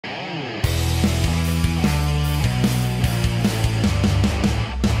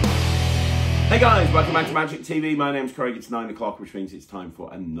guys, welcome back to Magic TV. My name's Craig. It's 9 o'clock, which means it's time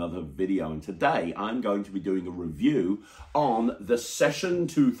for another video. And today I'm going to be doing a review on the Session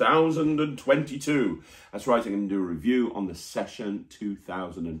 2022. That's right, I'm going to do a review on the Session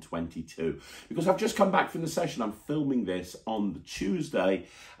 2022 because I've just come back from the session. I'm filming this on the Tuesday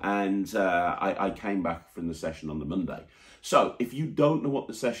and I came back from the session on the Monday. So, if you don't know what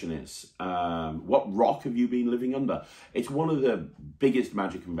the session is, what rock have you been living under? It's one of the biggest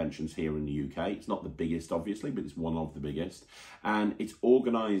magic conventions here in the UK. It's not the biggest, obviously, but it's one of the biggest. And it's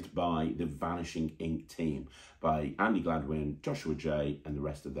organised by the Vanishing Inc. team, by Andy Gladwin, Joshua J, and the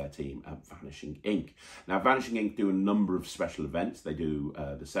rest of their team at Vanishing Inc. Now, Vanishing Inc. do a number of special events. They do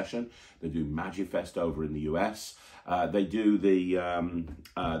the session, they do Magifest over in the US, they do the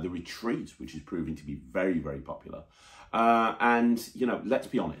retreat, which is proving to be very, very popular. And, you know, let's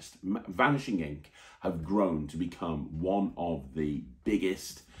be honest, Vanishing Inc. have grown to become one of the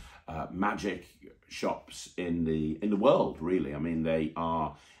biggest magic shops in the world, really. I mean, they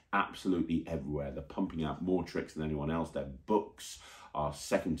are absolutely everywhere. They're pumping out more tricks than anyone else. Their books are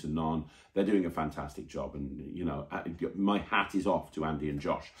second to none. They're doing a fantastic job. And, you know, my hat is off to Andy and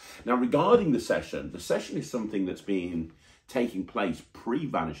Josh. Now, regarding the session is something that's been taking place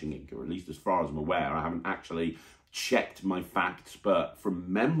pre-Vanishing Inc., or at least as far as I'm aware. I haven't actually checked my facts, but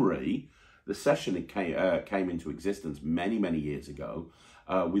from memory, the session came into existence many, many years ago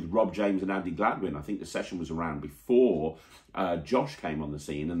with Rob James and Andy Gladwin. I think the session was around before Josh came on the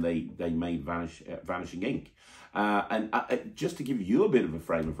scene, and they made Vanishing Inc. And just to give you a bit of a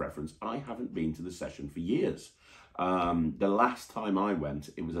frame of reference, I haven't been to the session for years. The last time I went,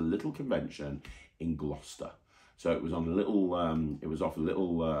 it was a little convention in Gloucester. So it was on a little, it was off a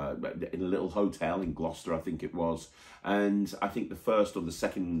little, in a little hotel in Gloucester, I think it was. And I think the first or the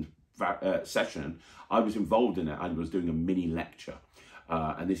second session, I was involved in it. I was doing a mini lecture.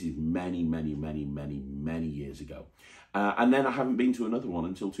 And this is many, many, many, many, many years ago. And then I haven't been to another one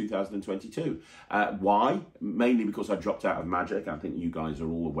until 2022. Why? Mainly because I dropped out of Magic. I think you guys are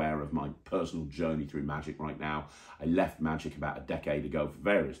all aware of my personal journey through Magic right now. I left Magic about a decade ago for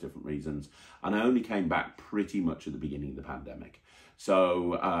various different reasons. And I only came back pretty much at the beginning of the pandemic.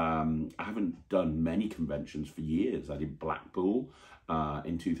 So I haven't done many conventions for years. I did Blackpool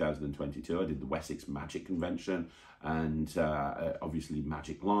in 2022. I did the Wessex Magic Convention and obviously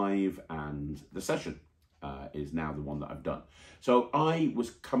Magic Live, and the session is now the one that I've done. So I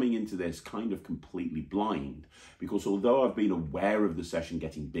was coming into this kind of completely blind, because although I've been aware of the session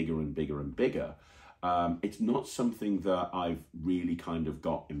getting bigger and bigger and bigger, it's not something that I've really kind of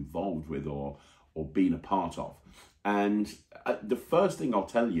got involved with or been a part of. And the first thing I'll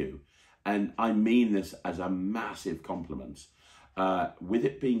tell you, and I mean this as a massive compliment, with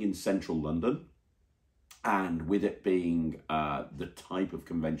it being in central London and with it being the type of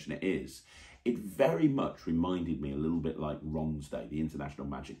convention it is, it very much reminded me a little bit like Ronsday, the International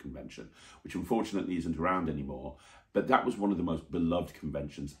Magic Convention, which unfortunately isn't around anymore. But that was one of the most beloved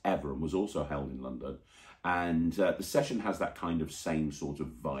conventions ever and was also held in London. And the session has that kind of same sort of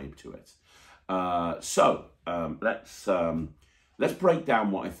vibe to it. So let's break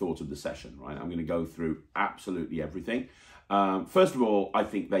down what I thought of the session, right? I'm going to go through absolutely everything. First of all, I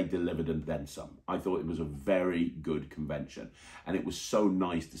think they delivered and then some. I thought it was a very good convention, and it was so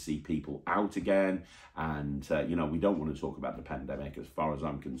nice to see people out again. And, you know, we don't want to talk about the pandemic as far as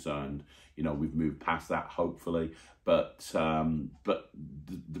I'm concerned. You know, we've moved past that, hopefully. But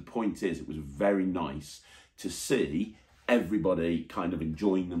the point is, it was very nice to see everybody kind of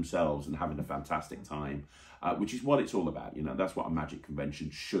enjoying themselves and having a fantastic time, which is what it's all about. You know, that's what a magic convention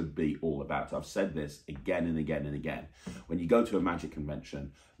should be all about. I've said this again and again and again. When you go to a magic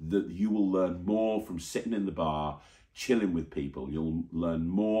convention, that you will learn more from sitting in the bar, chilling with people. You'll learn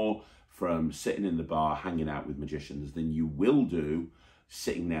more from sitting in the bar, hanging out with magicians, than you will do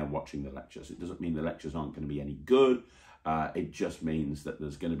sitting there watching the lectures. It doesn't mean the lectures aren't going to be any good. It just means that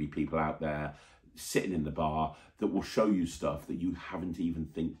there's going to be people out there sitting in the bar that will show you stuff that you haven't even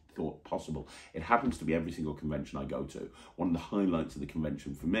thought possible. It happens to be every single convention I go to. One of the highlights of the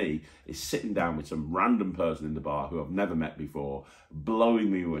convention for me is sitting down with some random person in the bar who I've never met before,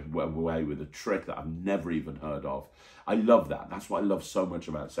 blowing me away with a trick that I've never even heard of. I love that. That's what I love so much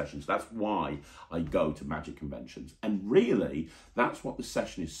about sessions. That's why I go to magic conventions. And really, that's what the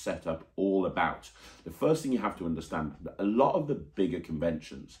session is set up all about. The first thing you have to understand, a lot of the bigger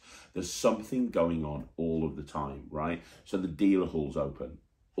conventions, there's something going on all of the time, right? So the dealer hall's open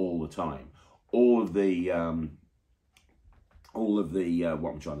all the time. All of the all of the,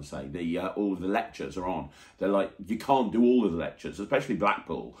 what I'm trying to say, all of the lectures are on. They're like, you can't do all of the lectures, especially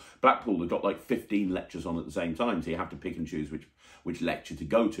Blackpool. Blackpool, they've got like 15 lectures on at the same time, so you have to pick and choose which lecture to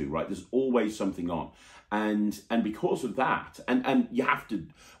go to, right? There's always something on. And because of that, and you have to,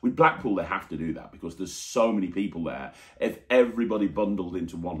 with Blackpool, they have to do that because there's so many people there. If everybody bundled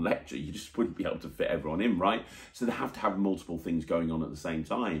into one lecture, you just wouldn't be able to fit everyone in, right? So they have to have multiple things going on at the same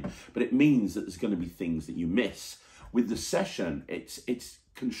time. But it means that there's going to be things that you miss. With the session, it's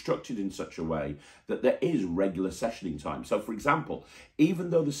constructed in such a way that there is regular sessioning time. So for example, even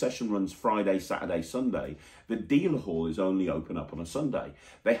though the session runs Friday, Saturday, Sunday, the dealer hall is only open up on a Sunday.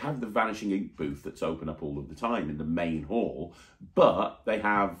 They have the Vanishing ink booth that's open up all of the time in the main hall, but they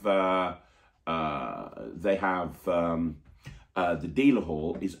have the dealer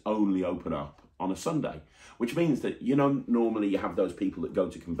hall is only open up on a Sunday, which means that, you know, normally you have those people that go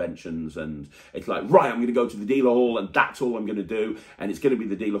to conventions and it's like, right, I'm going to go to the dealer hall and that's all I'm going to do. And it's going to be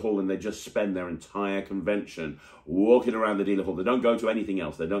the dealer hall, and they just spend their entire convention walking around the dealer hall. They don't go to anything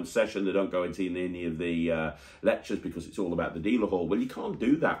else. They don't session. They don't go into any of the lectures because it's all about the dealer hall. Well, you can't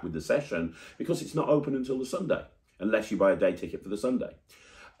do that with the session because it's not open until the Sunday, unless you buy a day ticket for the Sunday.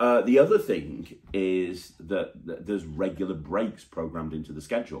 The other thing is that there's regular breaks programmed into the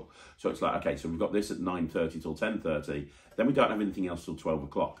schedule. So it's like, okay, so we've got this at 9:30 till 10:30, then we don't have anything else till 12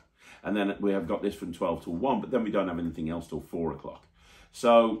 o'clock. And then we have got this from 12 till 1, but then we don't have anything else till 4 o'clock.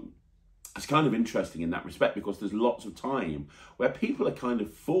 So it's kind of interesting in that respect because there's lots of time where people are kind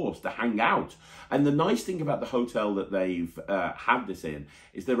of forced to hang out. And the nice thing about the hotel that they've had this in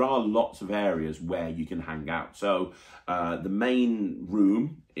is there are lots of areas where you can hang out. So the main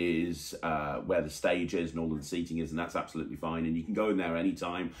room is where the stage is and all of the seating is, and that's absolutely fine. And you can go in there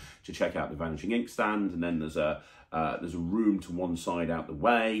anytime to check out the Vanishing ink stand. And then there's a room to one side out the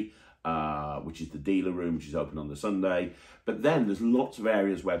way, which is the dealer room, which is open on the Sunday. But then there's lots of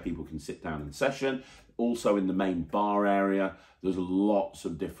areas where people can sit down and session. Also in the main bar area, there's lots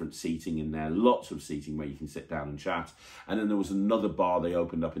of different seating in there, lots of seating where you can sit down and chat. And then there was another bar they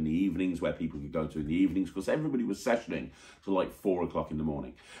opened up in the evenings where people could go to in the evenings because everybody was sessioning till like 4 o'clock in the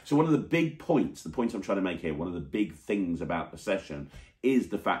morning. So one of the big points, the point I'm trying to make here, one of the big things about the session is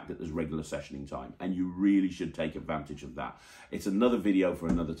the fact that there's regular sessioning time, and you really should take advantage of that. It's another video for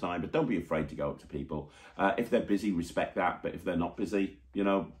another time, but don't be afraid to go up to people. If they're busy, respect that, but if they're not busy, you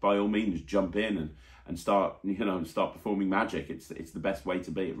know, by all means, jump in and start, you know, start performing magic. It's the best way to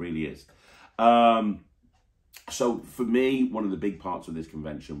be, it really is. So for me, one of the big parts of this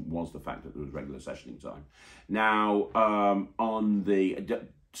convention was the fact that there was regular sessioning time. Now, on the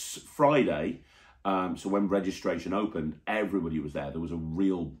Friday, so when registration opened, everybody was there. There was a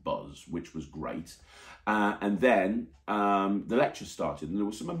real buzz, which was great. And then the lectures started, and there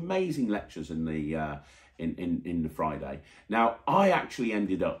were some amazing lectures in the Friday. Now, I actually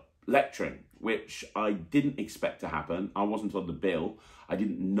ended up lecturing, which I didn't expect to happen. I wasn't on the bill. I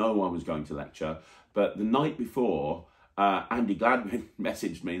didn't know I was going to lecture. But the night before, Andy Gladman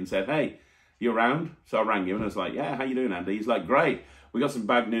messaged me and said, "Hey, you around?" So I rang him and I was like, "Yeah, how you doing, Andy?" He's like, "Great. We got some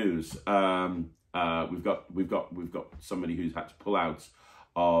bad news. We've got somebody who's had to pull out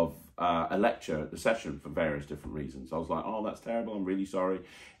of a lecture at the session for various different reasons." I was like, "Oh, that's terrible. I'm really sorry."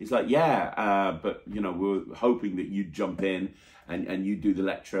 He's like, "Yeah, but you know, we're hoping that you'd jump in and you do the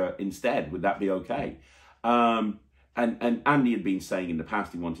lecture instead. Would that be okay?" And Andy had been saying in the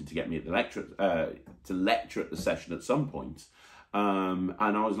past he wanted to get me at the lecture to lecture at the session at some point. And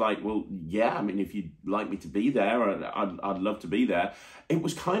I was like, well, yeah, I mean, if you'd like me to be there, I'd love to be there. It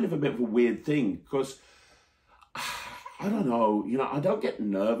was kind of a bit of a weird thing because, I don't know, you know, I don't get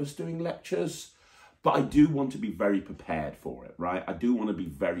nervous doing lectures, but I do want to be very prepared for it, right? I do want to be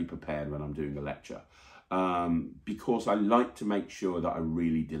very prepared when I'm doing a lecture because I like to make sure that I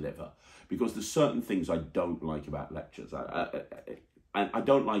really deliver, because there's certain things I don't like about lectures. I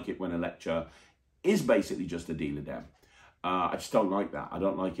don't like it when a lecture is basically just a dealer dem. I just don't like that. I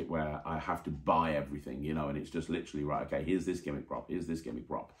don't like it where I have to buy everything, you know, and it's just literally, right, okay, here's this gimmick prop, here's this gimmick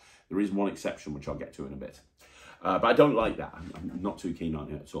prop. There is one exception, which I'll get to in a bit. But I don't like that. I'm not too keen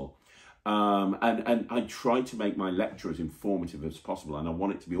on it at all. And I try to make my lecture as informative as possible, and I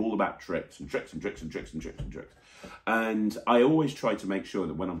want it to be all about tricks and tricks and tricks and tricks and tricks and tricks. And I always try to make sure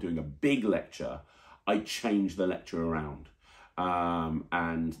that when I'm doing a big lecture, I change the lecture around.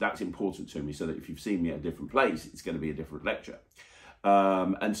 And that's important to me, so that if you've seen me at a different place, it's going to be a different lecture.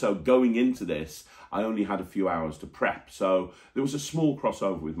 And so going into this, I only had a few hours to prep. So there was a small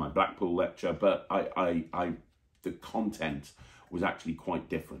crossover with my Blackpool lecture, but the content was actually quite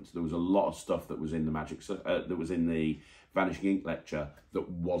different. There was a lot of stuff that was in the that was in the Vanishing Ink lecture that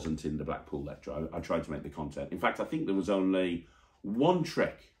wasn't in the Blackpool lecture. I tried to make the content. In fact, I think there was only one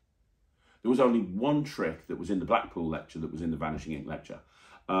trick. There was only one trick that was in the Blackpool lecture that was in the Vanishing Ink lecture.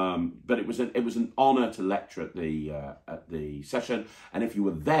 But it was an honour to lecture at the session, and if you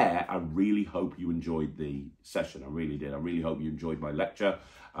were there, I really hope you enjoyed the session. I really did. I really hope you enjoyed my lecture.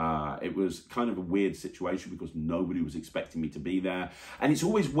 It was kind of a weird situation because nobody was expecting me to be there, and it's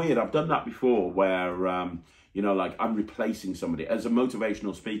always weird. I've done that before, where you know, like I'm replacing somebody as a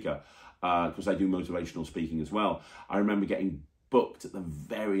motivational speaker, because I do motivational speaking as well. I remember getting booked at the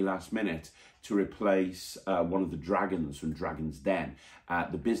very last minute to replace one of the dragons from Dragon's Den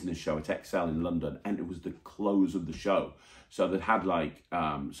at the business show at Excel in London, and it was the close of the show. So they had like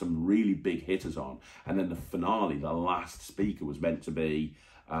some really big hitters on, and then the finale, the last speaker was meant to be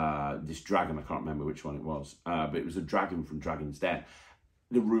this dragon. I can't remember which one it was, but it was a dragon from Dragon's Den.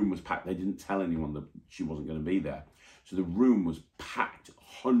 The room was packed. They didn't tell anyone that she wasn't going to be there. So the room was packed,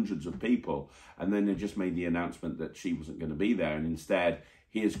 hundreds of people. And then they just made the announcement that she wasn't going to be there. And instead,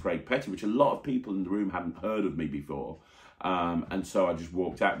 here's Craig Petty, which a lot of people in the room hadn't heard of me before. And so I just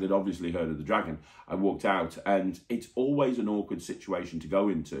walked out. They'd obviously heard of the dragon. I walked out, and it's always an awkward situation to go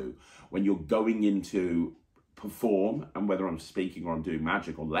into when you're going into perform, and whether I'm speaking or I'm doing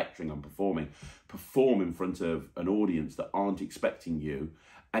magic or lecturing, I'm perform in front of an audience that aren't expecting you,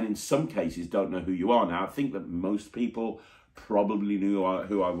 and in some cases don't know who you are. Now, I think that most people probably knew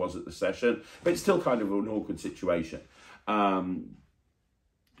who I was at the session, but it's still kind of an awkward situation.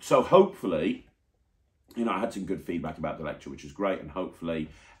 So hopefully, you know, I had some good feedback about the lecture, which is great, and hopefully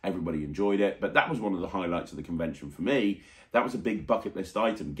everybody enjoyed it. But that was one of the highlights of the convention for me. That was a big bucket list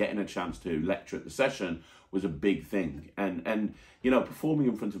item. Getting a chance to lecture at the session was a big thing. And you know, performing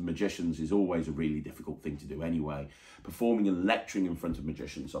in front of magicians is always a really difficult thing to do anyway. Performing and lecturing in front of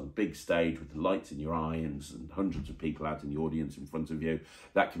magicians on a big stage with the lights in your eyes and hundreds of people out in the audience in front of you,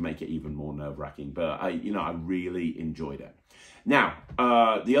 that can make it even more nerve-wracking. But I really enjoyed it. Now,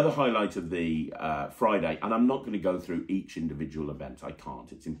 the other highlight of the Friday, and I'm not going to go through each individual event, I can't,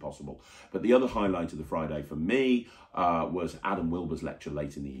 it's impossible. But the other highlight of the Friday for me was Adam Wilber's lecture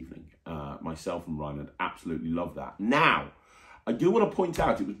late in the evening. Myself and Ryan absolutely loved that. Now, I do want to point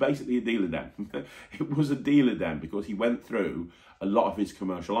out, it was basically a deal of them. It was a deal of them because he went through a lot of his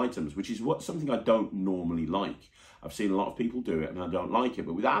commercial items, which is something I don't normally like. I've seen a lot of people do it and I don't like it.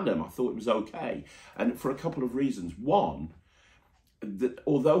 But with Adam, I thought it was okay. And for a couple of reasons. One, that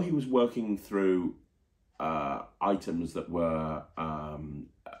although he was working through items that were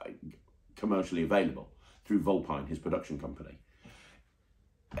commercially available through Volpine, his production company,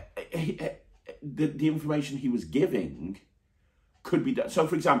 the information he was giving could be done. So,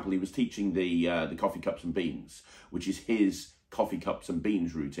 for example, he was teaching the coffee cups and beans, which is his coffee cups and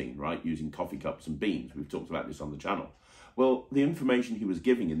beans routine, right? Using coffee cups and beans. We've talked about this on the channel. Well, the information he was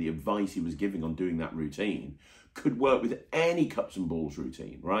giving and the advice he was giving on doing that routine could work with any cups and balls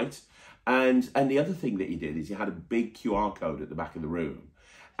routine, right? And the other thing that he did is he had a big QR code at the back of the room.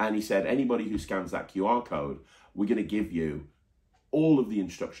 And he said, anybody who scans that QR code, we're going to give you all of the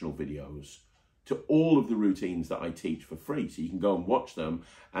instructional videos to all of the routines that I teach for free. So you can go and watch them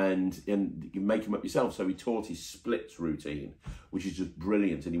and you can make them up yourself. So he taught his splits routine, which is just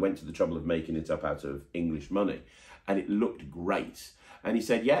brilliant. And he went to the trouble of making it up out of English money. And it looked great. And he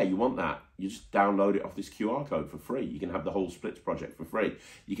said, yeah, you want that? You just download it off this QR code for free. You can have the whole splits project for free.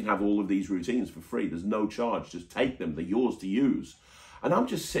 You can have all of these routines for free. There's no charge. Just take them. They're yours to use. And I'm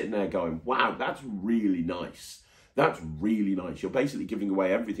just sitting there going, wow, that's really nice. That's really nice. You're basically giving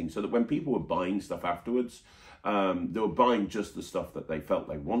away everything so that when people were buying stuff afterwards, they were buying just the stuff that they felt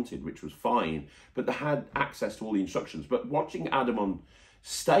they wanted, which was fine, but they had access to all the instructions. But watching Adam on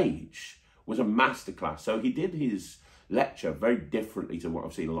stage was a masterclass. So he did his lecture very differently to what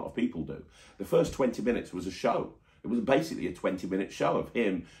I've seen a lot of people do. The first 20 minutes was a show. It was basically a 20-minute show of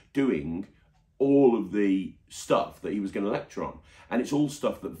him doing all of the stuff that he was going to lecture on. And it's all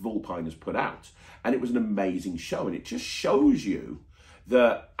stuff that Volpine has put out. And it was an amazing show. And it just shows you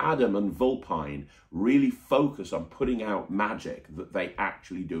that Adam and Volpine really focus on putting out magic that they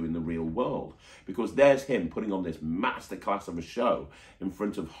actually do in the real world. Because there's him putting on this masterclass of a show in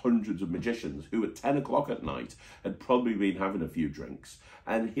front of hundreds of magicians who at 10 o'clock at night had probably been having a few drinks,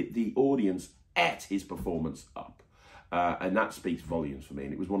 and the audience ate his performance up. And that speaks volumes for me.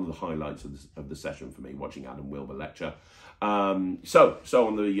 And it was one of the highlights of the session for me, watching Adam Wilber lecture. So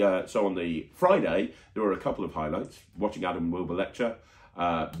on the Friday, there were a couple of highlights: watching Adam Wilber lecture,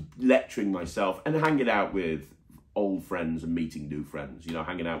 lecturing myself, and hanging out with old friends and meeting new friends. You know,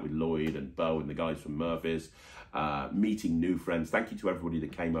 hanging out with Lloyd and Bo and the guys from Murphy's. meeting new friends. Thank you to everybody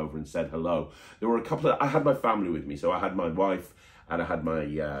that came over and said hello. There were a couple of, I had my family with me, so I had my wife and I had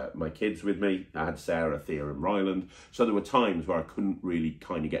my kids with me. I had Sarah, Thea and Ryland. So there were times where I couldn't really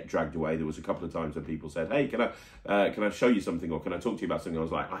kind of get dragged away. There was a couple of times when people said, hey, can I show you something, or can I talk to you about something? I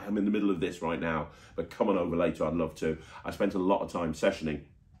was like, I am in the middle of this right now, but come on over later, I'd love to. I spent a lot of time sessioning.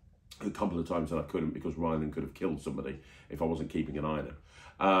 A couple of times that I couldn't, because Ryland could have killed somebody if I wasn't keeping an eye on him.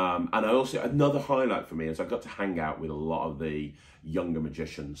 And I also, another highlight for me is I got to hang out with a lot of the younger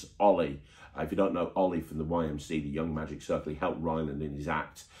magicians. Ollie, if you don't know Ollie from the YMC, the Young Magic Circle, he helped Ryland in his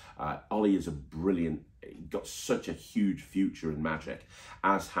act. Ollie is a brilliant, got such a huge future in magic,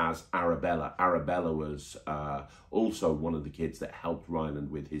 as has Arabella. Arabella was also one of the kids that helped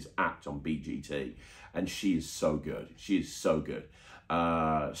Ryland with his act on BGT, and she is so good. She is so good.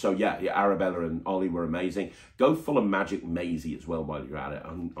 So yeah, Arabella and Ollie were amazing. Go follow Magic Maisie as well while you're at it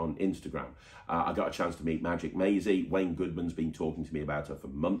on Instagram. I got a chance to meet Magic Maisie. Wayne Goodman's been talking to me about her for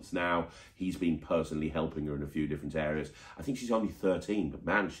months now. He's been personally helping her in a few different areas. I think she's only 13, but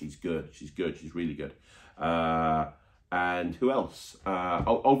man, she's good. She's good. She's really good. And who else?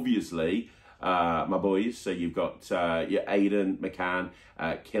 Obviously, my boys. So you've got Aidan, McCann,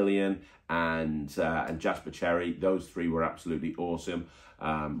 Killian, and Jasper Cherry. Those three were absolutely awesome.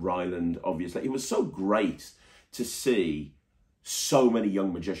 Ryland, obviously. It was so great to see so many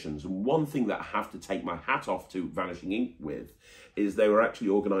young magicians. And one thing that I have to take my hat off to Vanishing Inc. with is they were actually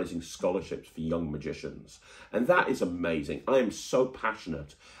organising scholarships for young magicians. And that is amazing. I am so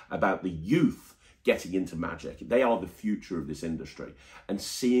passionate about the youth getting into magic. They are the future of this industry. And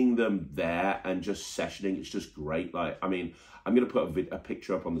seeing them there and just sessioning, it's just great. Like, I mean, I'm going to put a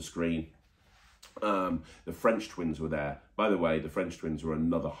picture up on the screen. The French twins were there. By the way, the French twins were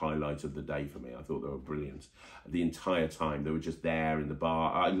another highlight of the day for me. I thought they were brilliant. The entire time, they were just there in the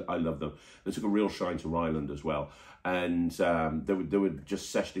bar. I love them. They took a real shine to Ryland as well. And they were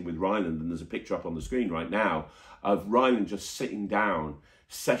just sessioning with Ryland. And there's a picture up on the screen right now of Ryland just sitting down,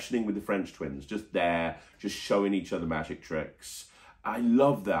 sessioning with the French twins, just there, just showing each other magic tricks. I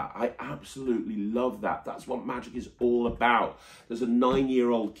love that. I absolutely love that. That's what magic is all about. There's a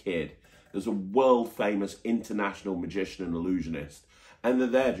 9-year-old kid. There's a world-famous international magician and illusionist, and they're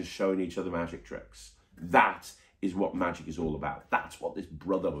there just showing each other magic tricks. That is what magic is all about. That's what this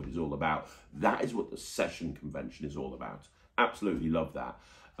brotherhood is all about. That is what the session convention is all about. Absolutely love that.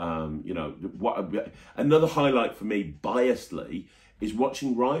 You know, another highlight for me, biasedly, is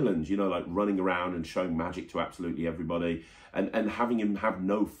watching Ryland, you know, like running around and showing magic to absolutely everybody, and having him have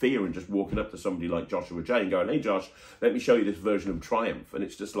no fear and just walking up to somebody like Joshua J and going, hey Josh, let me show you this version of Triumph. And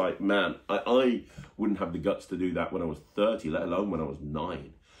it's just like, man, I wouldn't have the guts to do that when I was 30, let alone when I was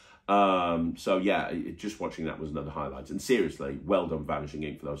 9. So yeah, just watching that was another highlight. And seriously, well done Vanishing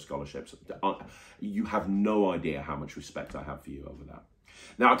Inc. for those scholarships. You have no idea how much respect I have for you over that.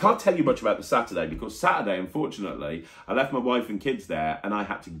 Now, I can't tell you much about the Saturday, because Saturday, unfortunately, I left my wife and kids there and I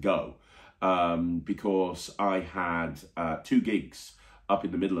had to go because I had 2 gigs up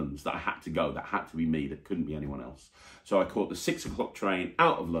in the Midlands that I had to go. That had to be me. That couldn't be anyone else. So I caught the 6 o'clock train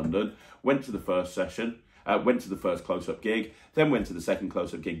out of London, went to the first session, went to the first close-up gig, then went to the second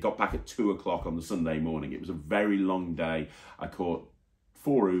close-up gig, got back at 2 o'clock on the Sunday morning. It was a very long day. I caught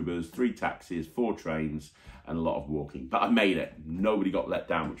 4 Ubers, 3 taxis, 4 trains, and a lot of walking. But I made it. Nobody got let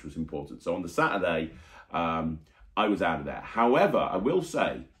down, which was important. So on the Saturday, I was out of there. However, I will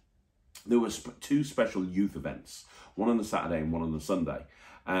say there were 2 special youth events, one on the Saturday and one on the Sunday.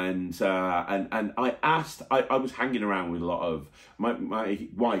 And I asked, I was hanging around with a lot of, my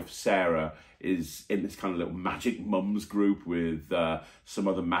wife, Sarah, is in this kind of little magic mums group with some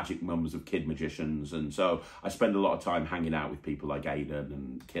other magic mums of kid magicians. And so I spend a lot of time hanging out with people like Aidan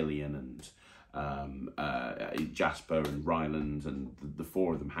and Killian and Jasper and Ryland, and the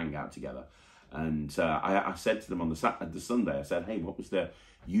 4 of them hang out together. And I said to them on the Sunday, I said, hey, what was the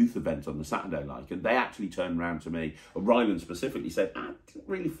youth event on the Saturday like? And they actually turned around to me, or Ryland specifically said, I didn't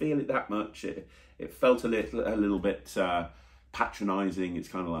really feel it that much. It felt a little bit patronising. It's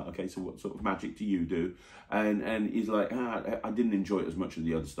kind of like, okay, so what sort of magic do you do? And he's like, I didn't enjoy it as much as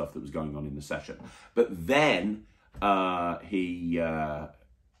the other stuff that was going on in the session. But then he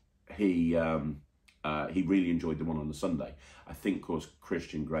really enjoyed the one on the Sunday. I think, of course,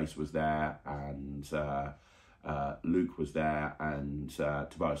 Christian Grace was there, and Luke was there, and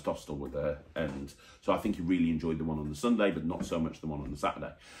Tobias Dostal were there. And so I think he really enjoyed the one on the Sunday, but not so much the one on the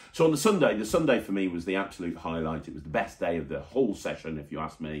Saturday. So on the Sunday for me was the absolute highlight. It was the best day of the whole session, if you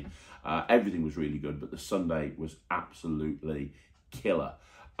ask me. Everything was really good, but the Sunday was absolutely killer.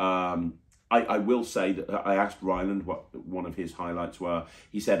 I will say that I asked Ryland what one of his highlights were.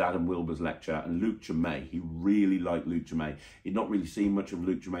 He said Adam Wilber's lecture and Luc Jamay. He really liked Luc Jamay. He'd not really seen much of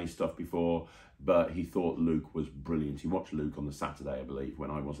Luc Jamay's stuff before, but he thought Luc was brilliant. He watched Luc on the Saturday, I believe, when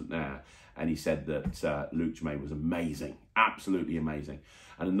I wasn't there. And he said that Luc Jamay was amazing, absolutely amazing.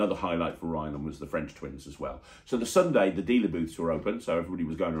 And another highlight for Ryland was the French twins as well. So the Sunday, the dealer booths were open, so everybody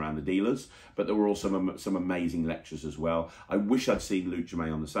was going around the dealers, but there were also some amazing lectures as well. I wish I'd seen Luc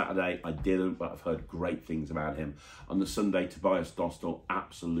Jamay on the Saturday. I didn't, but I've heard great things about him. On the Sunday, Tobias Dostal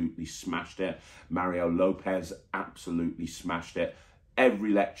absolutely smashed it. Mario Lopez absolutely smashed it.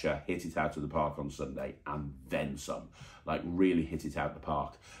 Every lecture hit it out of the park on Sunday, and then some. Like, really hit it out of the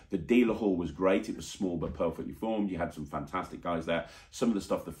park. The dealer hall was great. It was small but perfectly formed. You had some fantastic guys there. Some of the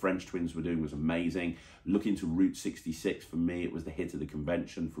stuff the French twins were doing was amazing. Looking to Route 66, for me, it was the hit of the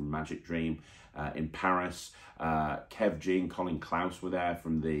convention from Magic Dream in Paris. Kev G and Colin Klaus were there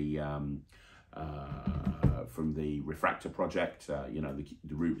from the Refractor Project, you know,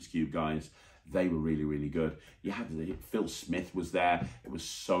 the Rubik's Cube guys. They were really, really good. You had Phil Smith was there. It was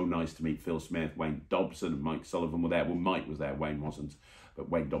so nice to meet Phil Smith. Wayne Dobson and Mike Sullivan were there. Well, Mike was there, Wayne wasn't. But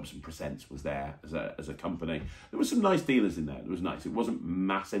Wayne Dobson Presents was there as a company. There were some nice dealers in there. It was nice. It wasn't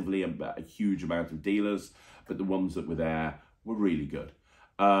massively a huge amount of dealers, but the ones that were there were really good.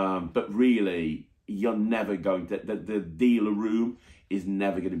 But really, you're never going to, the dealer room is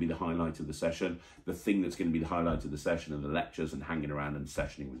never going to be the highlight of the session. The thing that's going to be the highlight of the session are the lectures and hanging around and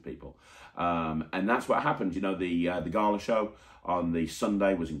sessioning with people. And that's what happened. You know, the gala show on the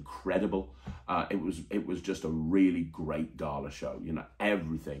Sunday was incredible. It was just a really great gala show. You know,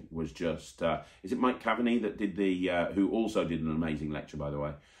 everything was just, is it Mike Cavaney that did who also did an amazing lecture, by the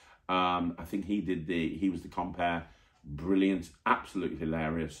way? I think he was the compare. Brilliant, absolutely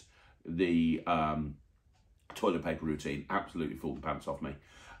hilarious. The toilet paper routine absolutely pulled the pants off me.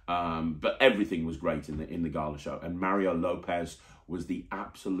 But everything was great in the gala show, and Mario Lopez was the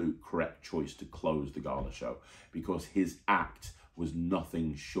absolute correct choice to close the gala show because his act was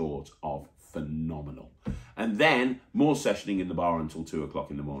nothing short of phenomenal. And then more sessioning in the bar until 2 o'clock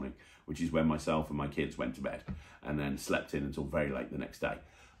in the morning, which is when myself and my kids went to bed, and then slept in until very late the next day.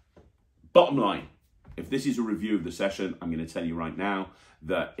 Bottom line, if this is a review of the session, I'm going to tell you right now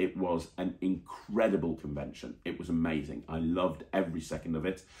that it was an incredible convention. It was amazing. I loved every second of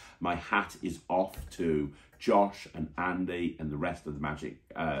it. My hat is off to Josh and Andy and the rest of the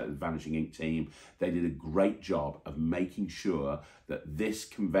Vanishing Ink team. They did a great job of making sure that this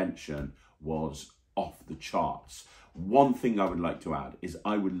convention was off the charts. One thing I would like to add is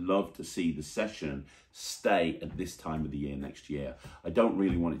I would love to see the session stay at this time of the year next year. I don't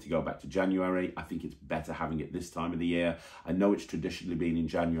really want it to go back to January. I think it's better having it this time of the year. I know it's traditionally been in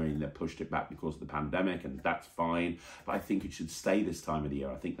January and they pushed it back because of the pandemic, and that's fine, but I think it should stay this time of the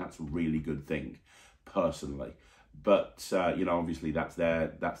year. I think that's a really good thing, personally. But, you know, obviously that's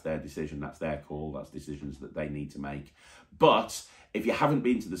their decision, that's their call, that's decisions that they need to make. But if you haven't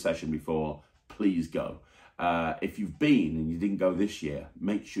been to the session before, please go. If you've been and you didn't go this year,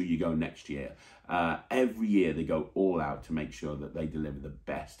 make sure you go next year. Every year they go all out to make sure that they deliver the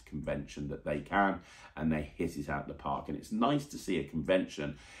best convention that they can, and they hit it out of the park. And it's nice to see a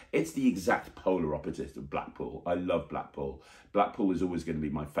convention. It's the exact polar opposite of Blackpool. I love Blackpool. Blackpool is always going to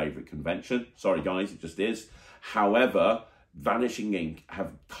be my favourite convention. Sorry guys, it just is. However, Vanishing Ink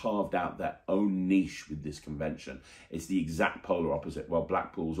have carved out their own niche with this convention. It's the exact polar opposite. Well,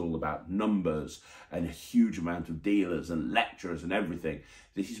 Blackpool's all about numbers and a huge amount of dealers and lecturers and everything.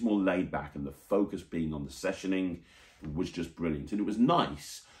 This is more laid back, and the focus being on the sessioning was just brilliant. And it was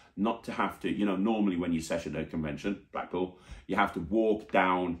nice not to have to, you know, normally when you session at a convention, Blackpool, you have to walk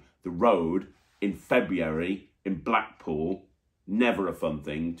down the road in February in Blackpool, never a fun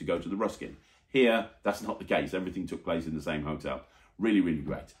thing, to go to the Ruskin. Here, that's not the case. Everything took place in the same hotel. Really, really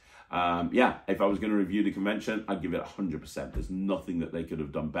great. Yeah, if I was going to review the convention, I'd give it 100%. There's nothing that they could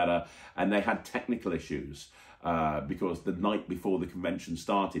have done better. And they had technical issues because the night before the convention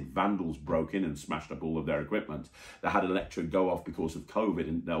started, vandals broke in and smashed up all of their equipment. They had a lecture go off because of COVID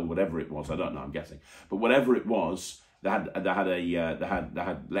and or whatever it was. I don't know, I'm guessing. But whatever it was, they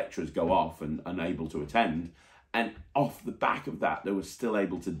had lecturers go off and unable to attend. And off the back of that, they were still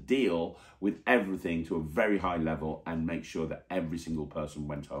able to deal with everything to a very high level and make sure that every single person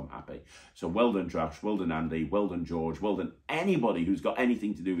went home happy. So well done, Josh. Well done, Andy. Well done, George. Well done, anybody who's got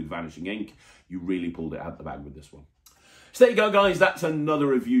anything to do with Vanishing Ink. You really pulled it out the bag with this one. So there you go, guys. That's another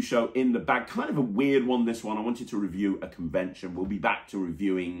review show in the bag. Kind of a weird one, this one. I wanted to review a convention. We'll be back to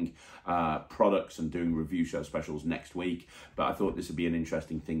reviewing products and doing review show specials next week. But I thought this would be an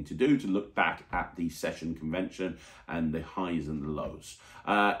interesting thing to do, to look back at the session convention and the highs and the lows.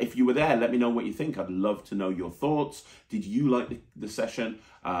 If you were there, let me know what you think. I'd love to know your thoughts. Did you like the session?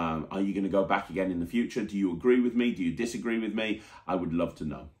 Are you going to go back again in the future? Do you agree with me? Do you disagree with me? I would love to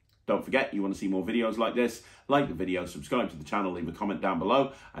know. Don't forget, you want to see more videos like this, like the video, subscribe to the channel, leave a comment down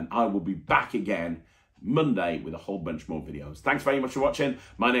below, and I will be back again Monday with a whole bunch more videos. Thanks very much for watching.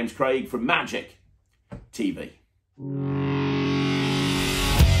 My name's Craig from Magic TV.